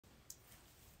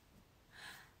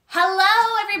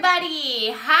everybody!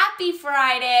 Happy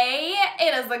Friday!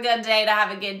 It is a good day to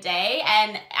have a good day,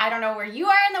 and I don't know where you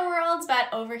are in the world, but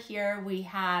over here we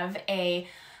have a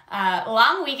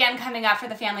long weekend coming up for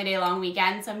the Family Day long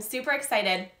weekend, so I'm super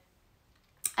excited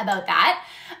about that.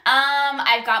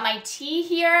 I've got my tea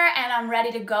here and I'm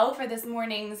ready to go for this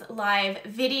morning's live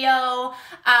video.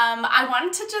 I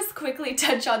wanted to just quickly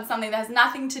touch on something that has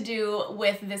nothing to do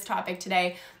with this topic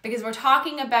today, because we're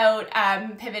talking about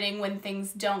pivoting when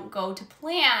things don't go to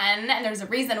plan, and there's a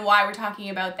reason why we're talking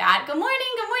about that. Good morning,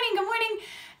 good morning, good morning,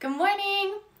 good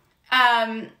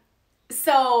morning.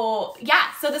 So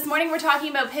this morning we're talking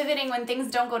about pivoting when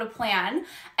things don't go to plan.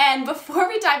 And before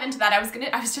we dive into that, I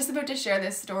was just about to share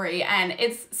this story, and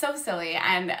it's so silly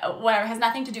and whatever, has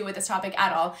nothing to do with this topic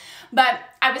at all. But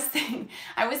I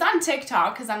was on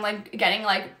TikTok because I'm like getting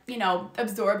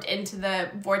absorbed into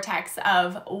the vortex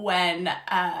of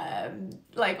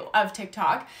of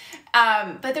TikTok.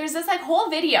 But there's this whole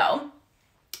video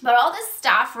about all this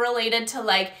stuff related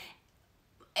to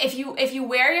if you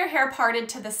wear your hair parted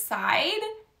to the side,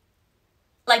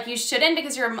 you shouldn't,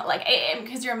 because you're a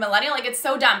millennial, it's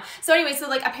so dumb. So anyway,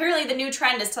 apparently the new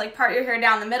trend is to part your hair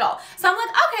down the middle. So I'm like,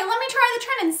 okay, let me try the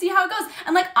trend and see how it goes.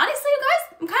 And honestly, you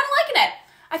guys, I'm kind of liking it.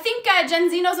 I think Gen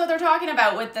Z knows what they're talking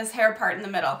about with this hair part in the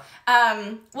middle.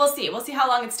 We'll see how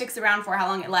long it sticks around for, how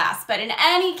long it lasts. But in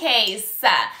any case,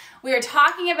 we are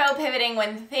talking about pivoting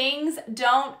when things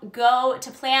don't go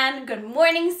to plan. Good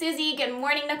morning, Susie. Good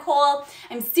morning, Nicole.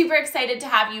 I'm super excited to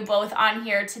have you both on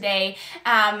here today.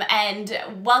 And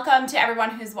welcome to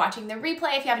everyone who's watching the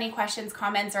replay. If you have any questions,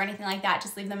 comments, or anything like that,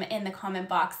 just leave them in the comment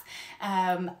box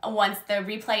once the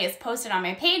replay is posted on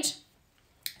my page.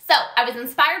 So I was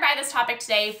inspired by this topic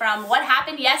today from what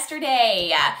happened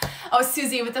yesterday. Oh,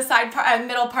 Susie with the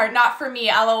middle part, not for me,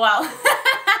 LOL.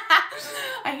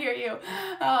 I hear you.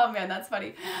 Oh man, that's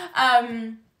funny.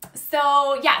 So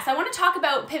I want to talk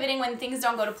about pivoting when things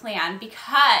don't go to plan,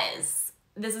 because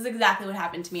this is exactly what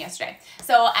happened to me yesterday.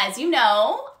 So as you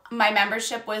know, my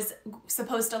membership was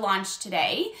supposed to launch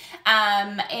today,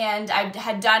 and I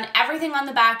had done everything on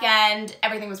the back end.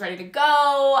 Everything was ready to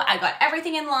go. I got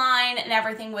everything in line, and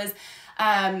everything was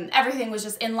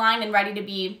just in line and ready to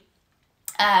be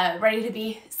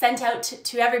sent out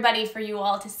to everybody for you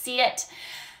all to see it.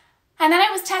 And then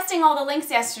I was testing all the links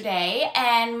yesterday,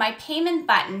 and my payment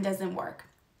button doesn't work.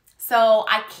 So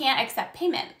I can't accept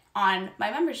payment on my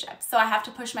membership. So I have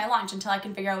to push my launch until I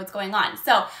can figure out what's going on.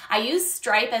 So I use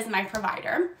Stripe as my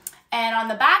provider. And on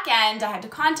the back end, I had to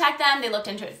contact them. They looked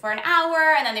into it for an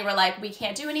hour, and then they were like, we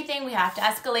can't do anything. We have to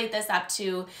escalate this up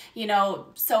to,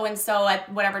 so-and-so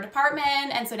at whatever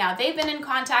department. And so now they've been in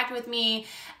contact with me,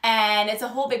 and it's a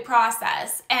whole big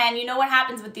process. And you know what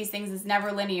happens with these things is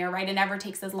never linear, right? It never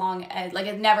takes as long as,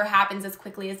 it never happens as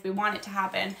quickly as we want it to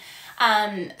happen.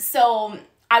 So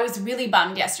I was really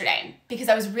bummed yesterday because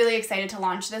I was really excited to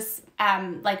launch this,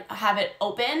 have it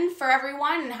open for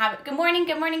everyone and have it, good morning.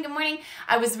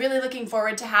 I was really looking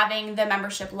forward to having the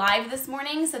membership live this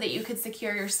morning so that you could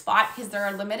secure your spot, because there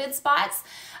are limited spots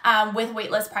with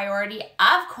waitlist priority,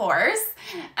 of course.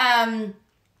 And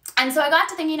so I got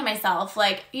to thinking to myself,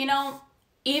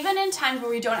 even in times where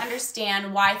we don't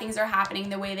understand why things are happening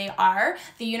the way they are,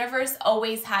 the universe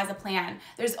always has a plan.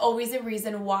 There's always a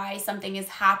reason why something is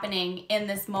happening in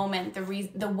this moment,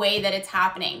 the way that it's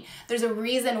happening. There's a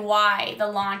reason why the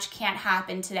launch can't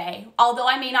happen today. Although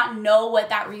I may not know what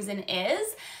that reason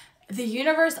is, the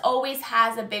universe always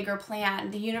has a bigger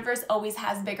plan. The universe always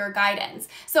has bigger guidance.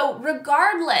 So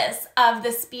regardless of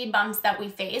the speed bumps that we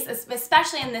face,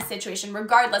 especially in this situation,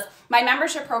 regardless, my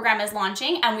membership program is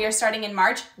launching and we are starting in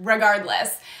March,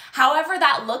 regardless. However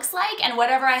that looks like and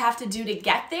whatever I have to do to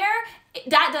get there,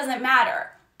 that doesn't matter.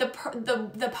 The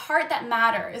part that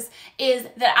matters is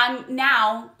that I'm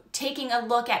now taking a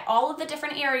look at all of the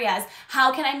different areas.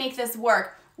 How can I make this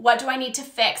work? What do I need to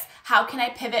fix? How can I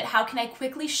pivot? How can I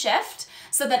quickly shift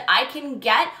so that I can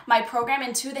get my program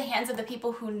into the hands of the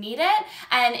people who need it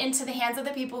and into the hands of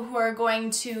the people who are going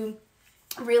to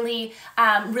really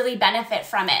benefit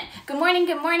from it? Good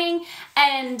morning.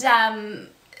 And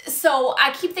so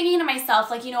I keep thinking to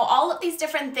myself, all of these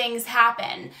different things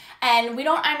happen and we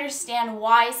don't understand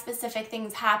why specific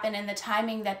things happen in the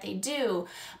timing that they do,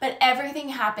 but everything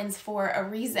happens for a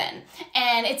reason.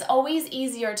 And it's always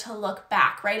easier to look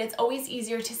back, right? It's always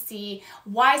easier to see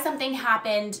why something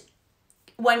happened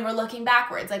when we're looking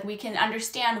backwards. Like we can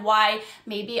understand why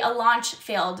maybe a launch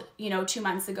failed, 2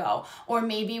 months ago, or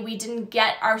maybe we didn't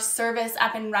get our service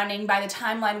up and running by the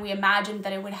timeline we imagined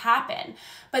that it would happen.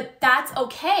 But that's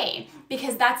okay,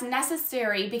 because that's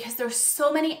necessary, because there's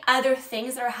so many other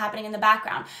things that are happening in the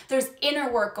background. There's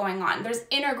inner work going on, there's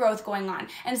inner growth going on.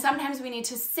 And sometimes we need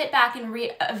to sit back and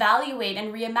reevaluate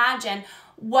and reimagine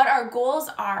what our goals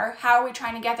are, how are we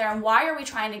trying to get there, and why are we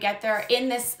trying to get there in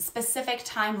this specific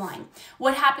timeline?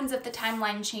 What happens if the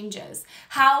timeline changes?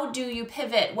 How do you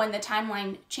pivot when the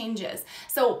timeline changes?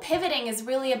 So pivoting is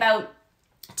really about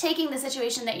taking the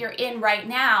situation that you're in right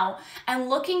now and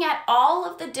looking at all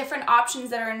of the different options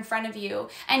that are in front of you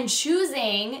and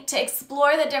choosing to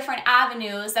explore the different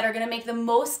avenues that are going to make the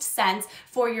most sense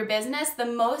for your business, the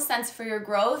most sense for your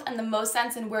growth, and the most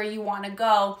sense in where you want to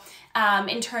go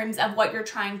in terms of what you're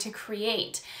trying to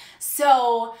create.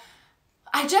 So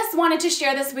I just wanted to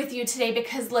share this with you today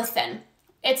because, listen,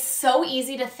 it's so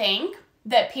easy to think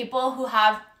that people who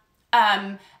have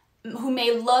who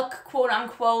may look, quote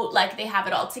unquote, like they have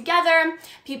it all together,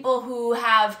 people who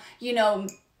have,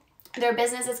 their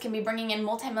businesses can be bringing in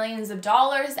multi-millions of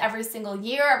dollars every single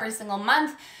year, every single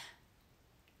month.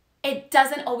 It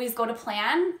doesn't always go to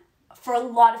plan for a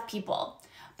lot of people.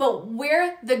 But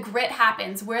where the grit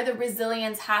happens, where the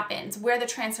resilience happens, where the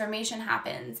transformation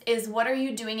happens is what are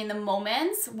you doing in the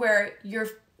moments where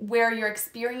you're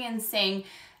experiencing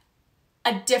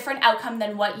a different outcome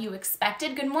than what you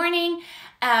expected. Good morning.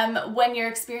 When you're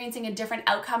experiencing a different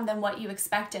outcome than what you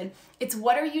expected, it's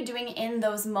what are you doing in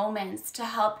those moments to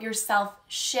help yourself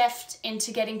shift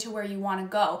into getting to where you want to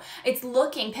go.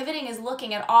 Pivoting is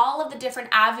looking at all of the different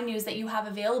avenues that you have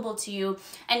available to you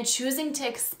and choosing to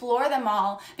explore them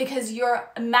all, because you're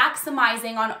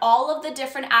maximizing on all of the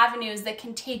different avenues that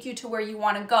can take you to where you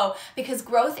want to go, because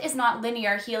growth is not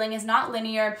linear, healing is not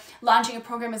linear, launching a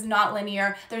program is not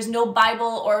linear. There's no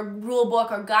Bible or rule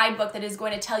book or guidebook that is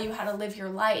going to tell you how to live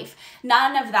your life.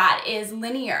 None of that is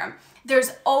linear.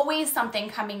 There's always something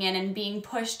coming in and being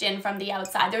pushed in from the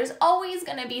outside. There's always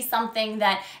going to be something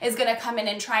that is going to come in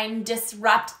and try and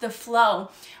disrupt the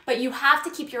flow. But you have to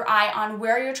keep your eye on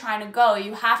where you're trying to go.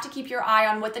 You have to keep your eye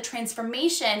on what the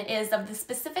transformation is of the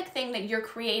specific thing that you're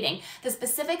creating, the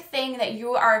specific thing that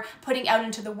you are putting out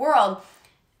into the world.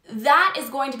 That is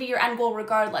going to be your end goal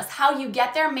regardless. How you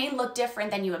get there may look different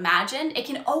than you imagined. It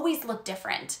can always look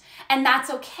different. And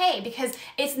that's okay, because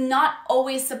it's not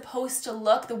always supposed to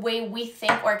look the way we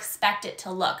think or expect it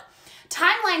to look.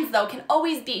 Timelines, though, can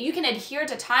always be, you can adhere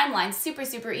to timelines super,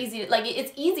 super easy. Like,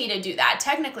 it's easy to do that,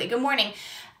 technically. Good morning.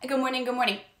 Good morning. Good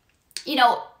morning.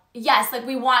 Yes, like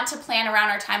we want to plan around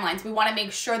our timelines. We want to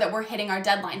make sure that we're hitting our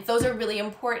deadlines. Those are really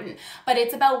important. But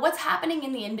it's about what's happening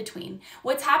in the in-between.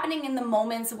 What's happening in the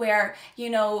moments where,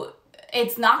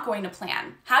 it's not going to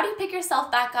plan. How do you pick yourself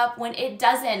back up when it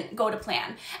doesn't go to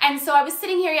plan? And so I was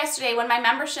sitting here yesterday when my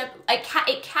membership,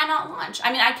 it cannot launch.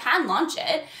 I mean, I can launch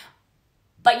it,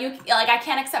 but I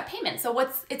can't accept payment. So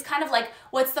it's kind of like,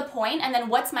 what's the point? And then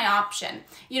what's my option?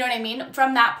 You know what I mean?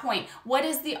 From that point, what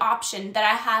is the option that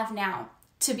I have now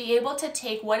to be able to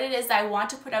take what it is I want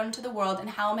to put out into the world, and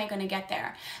how am I going to get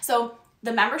there? So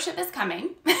the membership is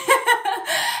coming.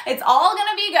 It's all going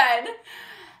to be good.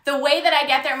 The way that I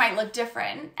get there might look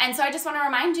different. And so I just want to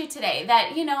remind you today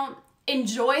that,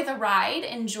 enjoy the ride,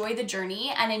 enjoy the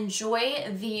journey, and enjoy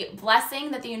the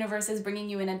blessing that the universe is bringing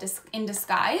you in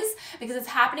disguise, because it's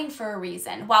happening for a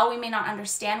reason. While we may not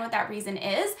understand what that reason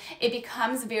is, it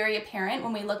becomes very apparent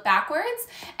when we look backwards.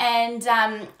 And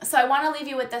so I want to leave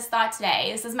you with this thought today.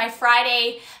 This is my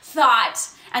Friday thought,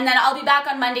 and then I'll be back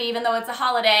on Monday, even though it's a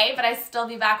holiday, but I still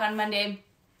be back on Monday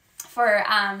for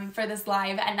this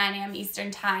live at 9 a.m.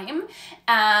 Eastern time.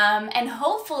 And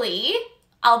hopefully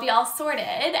I'll be all sorted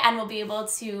and we'll be able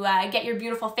to get your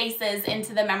beautiful faces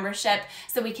into the membership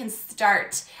so we can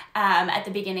start at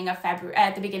the beginning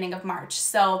of March.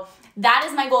 So that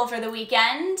is my goal for the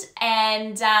weekend,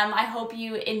 and I hope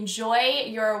you enjoy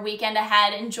your weekend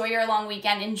ahead. Enjoy your long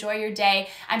weekend. Enjoy your day.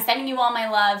 I'm sending you all my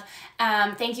love.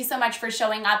 Thank you so much for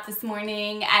showing up this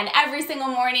morning, and every single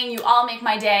morning you all make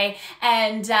my day.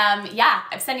 And yeah,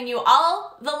 I'm sending you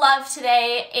all the love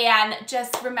today, and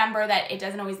just remember that it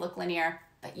doesn't always look linear,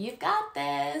 but you've got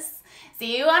this.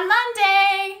 See you on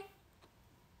Monday.